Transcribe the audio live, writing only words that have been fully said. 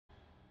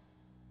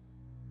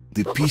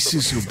The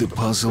pieces of the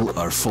puzzle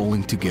are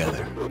falling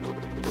together.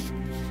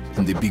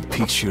 And the big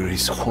picture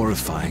is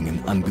horrifying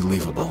and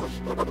unbelievable.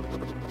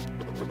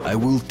 I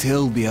will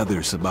tell the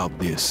others about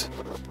this,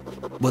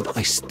 but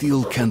I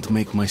still can't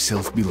make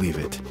myself believe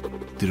it.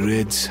 The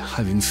Reds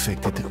have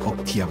infected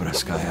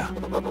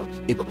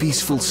Oktyabrskaya, a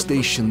peaceful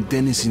station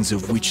denizens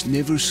of which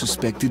never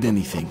suspected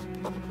anything,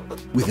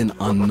 with an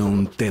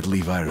unknown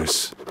deadly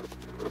virus.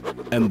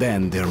 And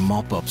then their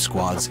mop-up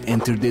squads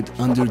entered it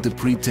under the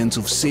pretense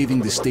of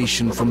saving the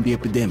station from the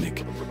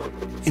epidemic,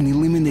 and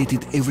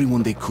eliminated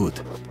everyone they could.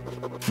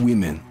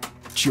 Women,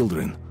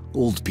 children,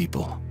 old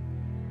people.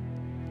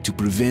 To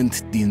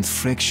prevent the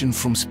infection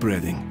from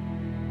spreading.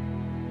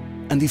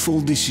 And if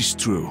all this is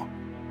true,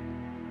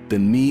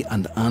 then me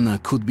and Anna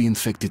could be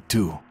infected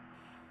too.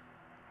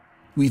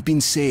 We've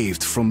been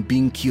saved from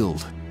being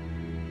killed,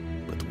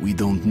 but we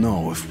don't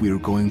know if we're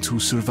going to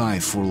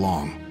survive for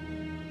long.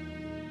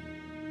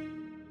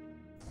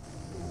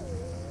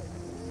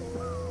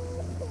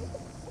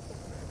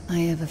 I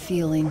have a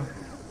feeling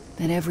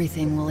that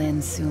everything will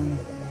end soon.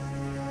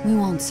 We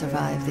won't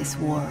survive this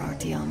war,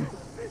 Artyom.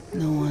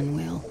 No one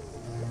will.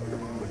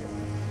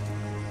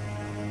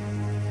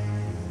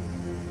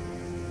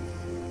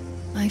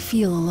 I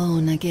feel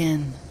alone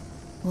again,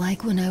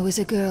 like when I was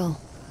a girl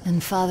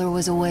and Father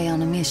was away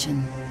on a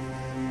mission.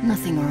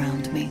 Nothing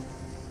around me.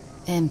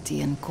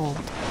 Empty and cold,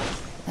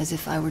 as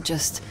if I were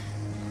just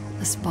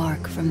a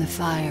spark from the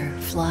fire,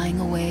 flying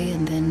away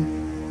and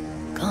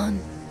then gone.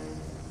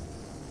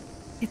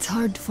 It's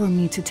hard for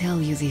me to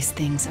tell you these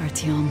things,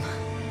 Artyom,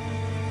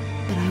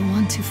 but I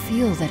want to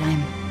feel that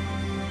I'm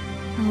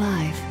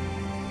alive.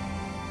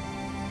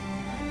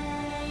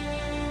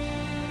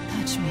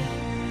 Touch me.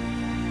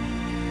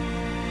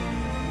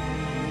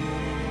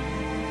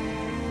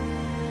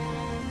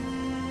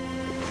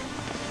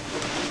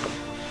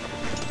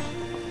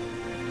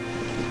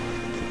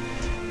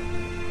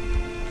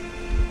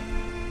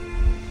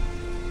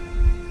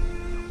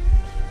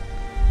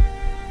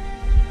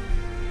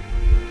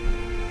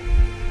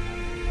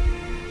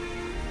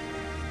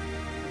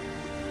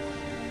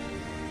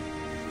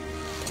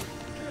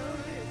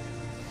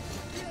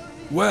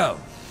 Well,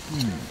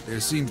 there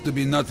seems to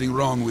be nothing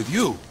wrong with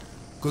you.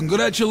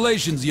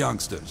 Congratulations,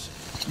 youngsters.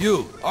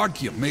 You,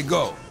 Artyom, may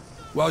go.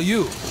 While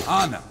you,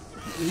 Anna,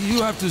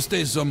 you have to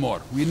stay some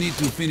more. We need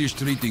to finish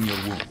treating your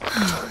wound.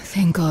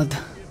 Thank God.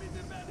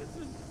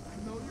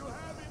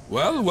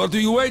 Well, what are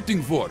you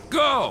waiting for?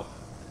 Go!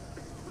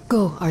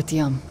 Go,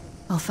 Artyom.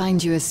 I'll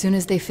find you as soon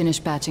as they finish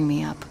patching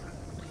me up.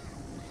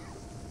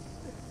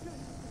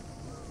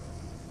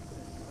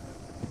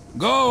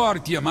 Go,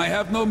 Artyom. I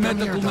have no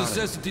medical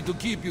necessity to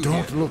keep you here.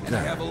 Don't look and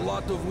I there. have a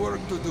lot of work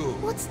to do.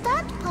 What's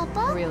that,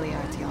 Papa? Really,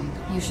 Artyom,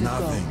 you should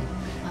Nothing. go.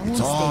 I won't It's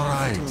stay all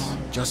here for too right.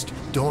 long. Just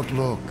don't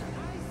look.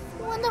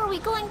 When are we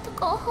going to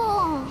go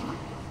home?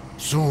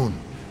 Soon.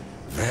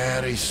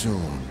 Very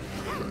soon.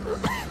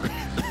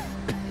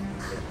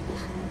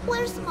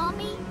 Where's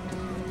Mommy?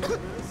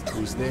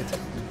 Who's that?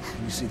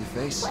 Can you see the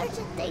face? Where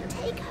did they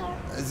take her?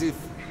 As if...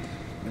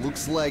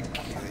 looks like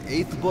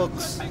 8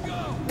 bucks.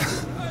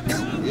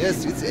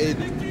 Yes, it's 8.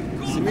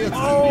 Smith.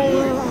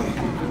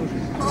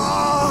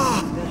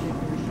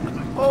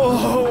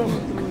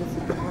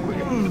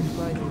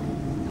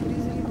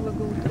 Презри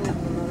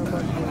благоутробно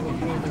нарабатывал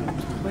Бога,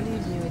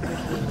 болезнью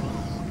одержимым.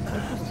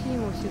 Отпусти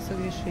ему все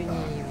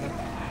согрешения его,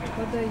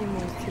 подай ему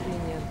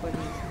исцеление от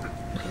болезни.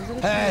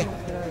 Возвращай ему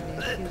здравие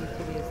и силы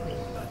телесные.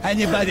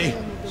 Anybody?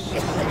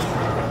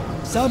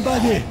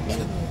 Somebody!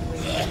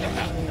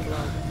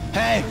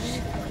 Hey!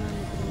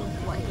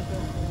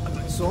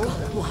 So?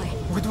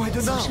 What do I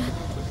do now?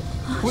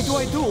 What do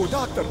I do,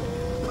 Doctor?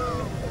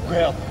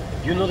 Well,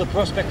 you know the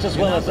prospects as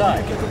well as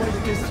I.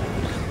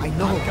 I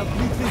know.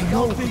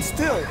 Be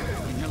still.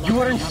 You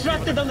were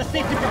instructed on the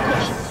safety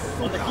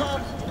precautions. On the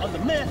gloves, on the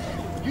mask.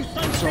 You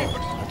signed So, papers.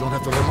 I don't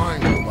have to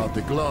remind you about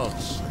the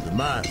gloves, the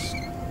mask.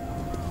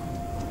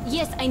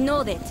 Yes, I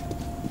know that.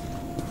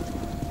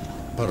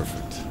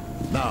 Perfect.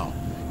 Now,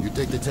 you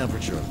take the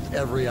temperature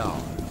every hour.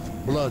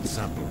 Blood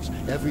samples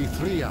every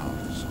 3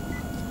 hours.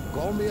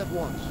 Call me at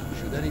once,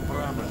 should any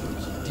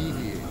parameters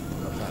deviate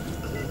from the pattern.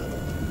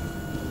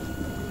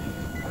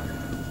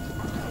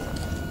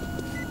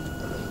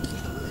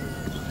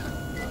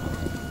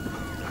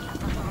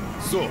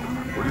 So,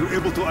 were you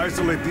able to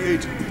isolate the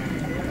agent?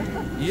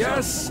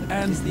 Yes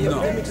and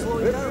no.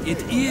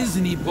 It is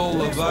an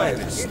Ebola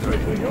virus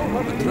strain,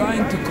 but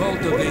trying to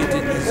cultivate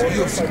it is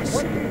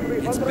useless.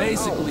 It's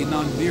basically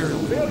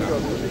non-virulent now.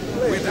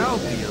 Without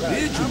the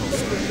original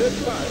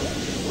strain...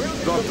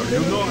 Doctor, you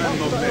know I'm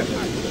not medic.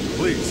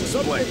 Please,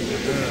 explain.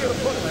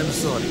 I'm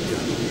sorry,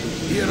 John.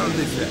 Here are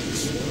the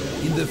facts.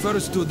 In the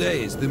first 2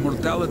 days, the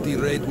mortality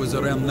rate was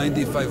around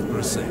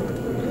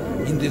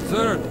 95%. In the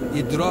third,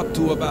 it dropped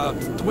to about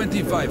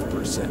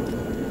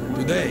 25%.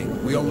 Today,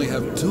 we only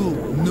have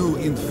 2 new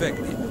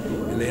infected,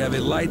 and they have a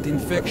light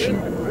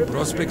infection,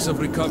 prospects of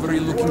recovery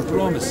looking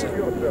promising.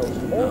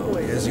 Now,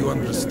 as you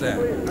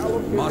understand,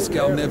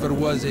 Moscow never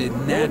was a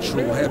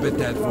natural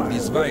habitat for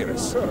this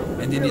virus,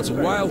 and in its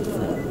wild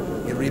form,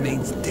 it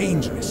remains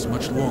dangerous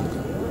much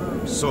longer.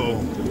 So,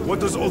 what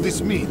does all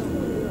this mean?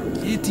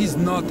 It is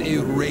not a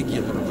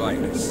regular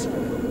virus.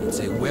 It's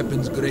a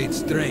weapons-grade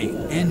strain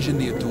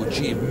engineered to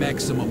achieve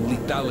maximum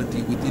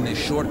lethality within a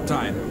short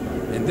time,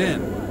 and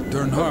then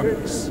turn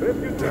harmless.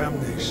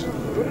 Damnation.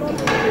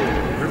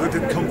 Where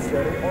did it come from?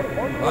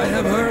 I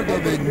have heard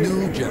of a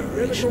new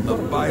generation of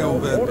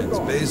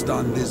bioweapons based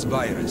on this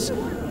virus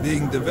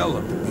being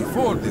developed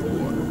before the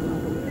war.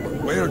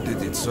 But where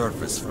did it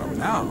surface from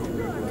now,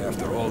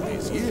 after all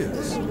these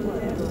years?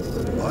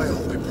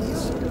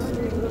 Bioweapons.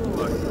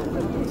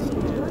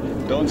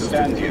 Don't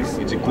stand here.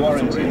 It's a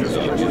quarantine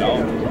zone, you know.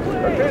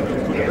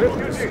 Attention,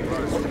 refugees.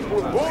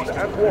 Food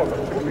and water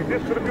will be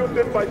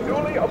distributed by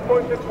duly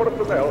appointed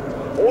personnel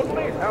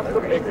only after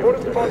a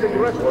corresponding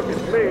record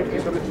is made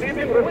in the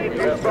receiving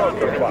refugee's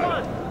voucher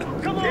file.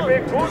 Keep a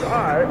good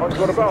eye on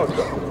your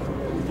voucher.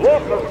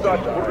 Loss of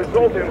such will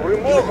result in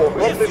removal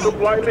from the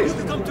supply list.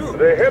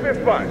 The heavy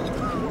fine.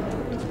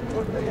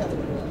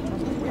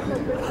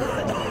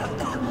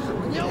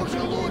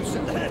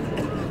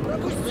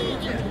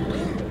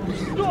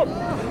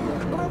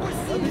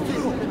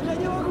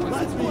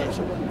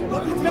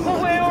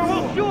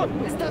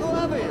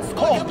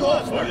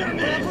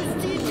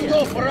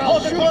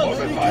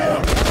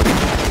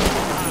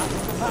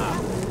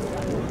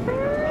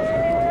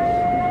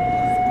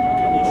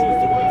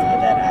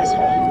 That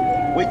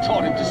asshole. We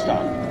told him to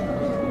stop.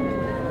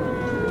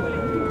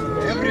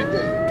 Every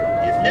day,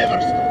 it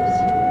never stops.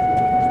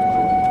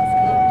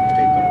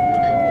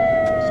 Paperwork.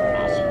 Some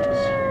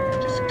assholes.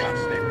 Just can't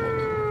stay put.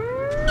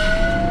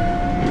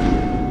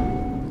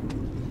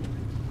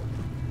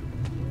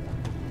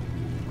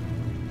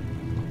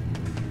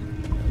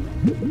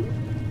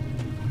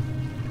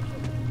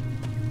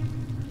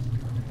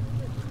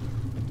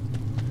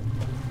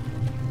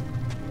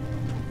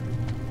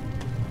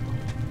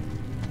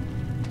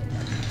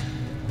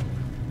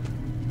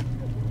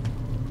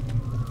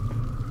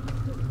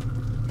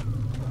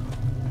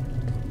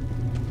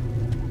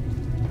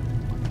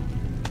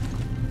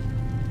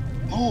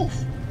 Move!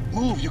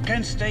 Move! You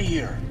can't stay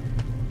here!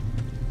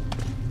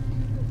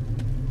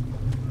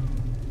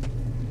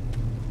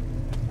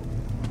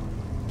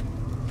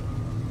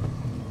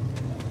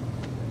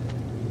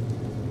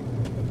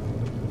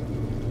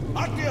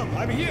 Artyom,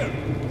 I'm here!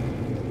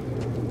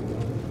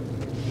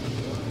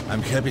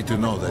 I'm happy to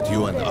know that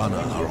you and Anna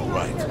are all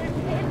right.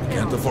 We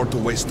can't afford to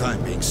waste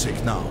time being sick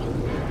now.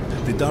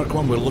 The Dark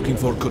One we're looking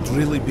for could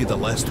really be the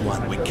last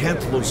one. We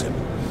can't lose him.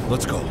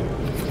 Let's go.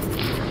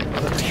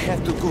 But I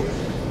have to go.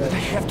 But I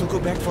have to go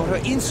back for her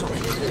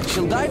insulin.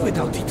 She'll die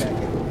without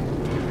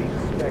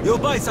it. You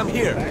buy some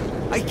here.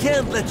 I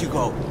can't let you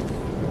go.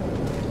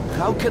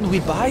 How can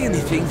we buy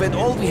anything when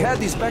all we had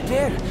is back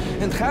there?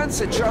 And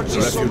Hansa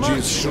charges so much. The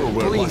refugees sure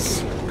were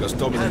Please. lucky, because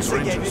Dominant's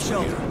Hansa gave me rangers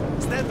were shelter.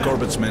 here.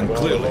 Corbett's men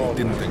clearly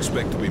didn't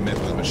expect to be met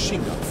with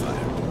machine gun fire.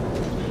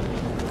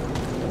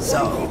 So,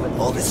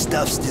 all this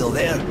stuff still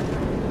there?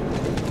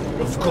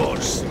 Of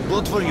course.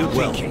 What were you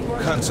thinking?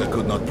 Hansa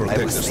could not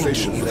protect I was the thinking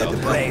station you had the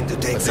without brain to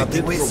help, take but something they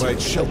did with provide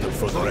you. shelter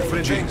for the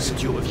refugees.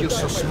 If you're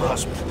so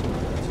smart.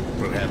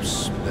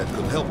 Perhaps that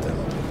could help them.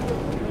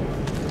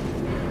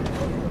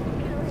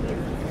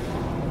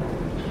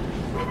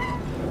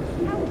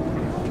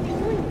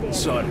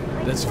 Sorry,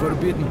 that's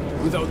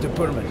forbidden without a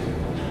permit.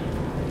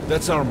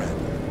 That's our man.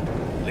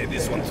 Let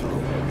this one through.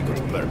 We got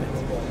a permit.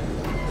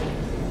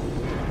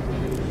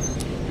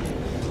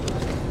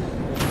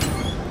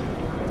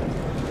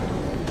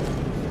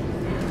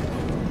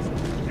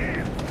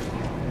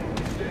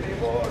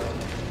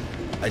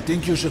 I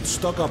think you should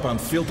stock up on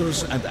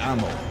filters and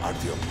ammo,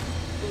 Artyom.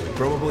 We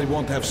probably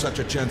won't have such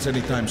a chance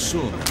anytime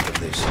soon after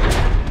this.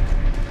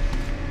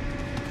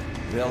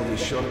 Well, we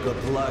sure got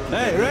lucky.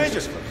 Hey,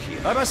 Rangers!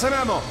 Have us some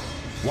ammo!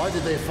 Why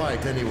did they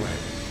fight anyway?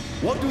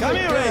 What do Come they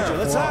here, care Ranger,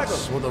 let's for haggle.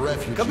 us or the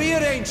refugees? Come here,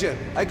 Ranger.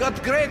 I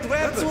got great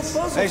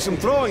weapons. Hey, some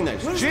throwing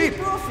knives. Where's Cheap. the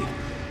profit?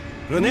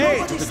 Grenades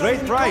Nobody at a signed great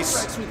any price.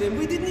 contracts with them.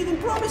 We didn't even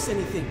promise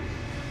anything.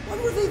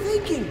 What were they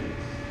thinking?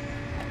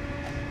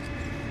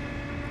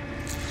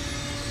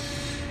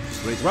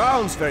 Great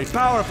rounds, very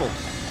powerful.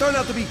 Turned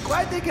out to be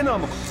quite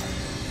economical.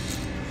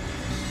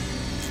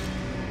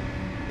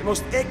 The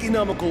most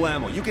economical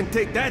ammo. You can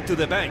take that to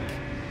the bank.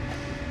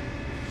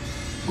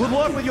 Good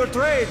luck with your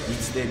trade.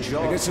 It's their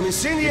job. I got some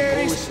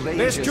incendiaries.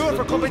 Best cure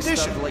for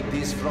competition. Like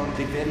this from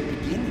the very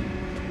beginning.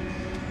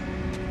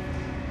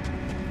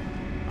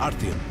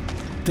 Artyom,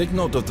 take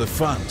note of the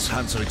funds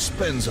Hansa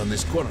expends on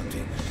this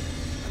quarantine.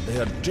 They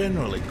are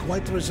generally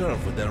quite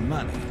reserved with their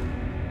money.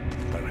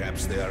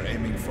 Perhaps they are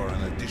aiming for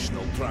an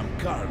additional trump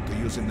card to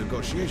use in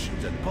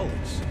negotiations at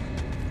Polis.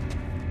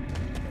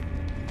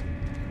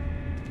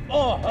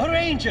 Oh, a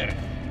ranger!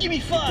 Give me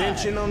 5!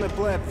 Attention on the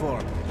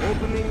platform.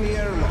 Opening the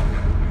airlock.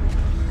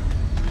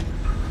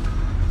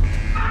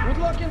 Good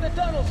luck in the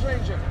tunnels,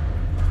 Ranger!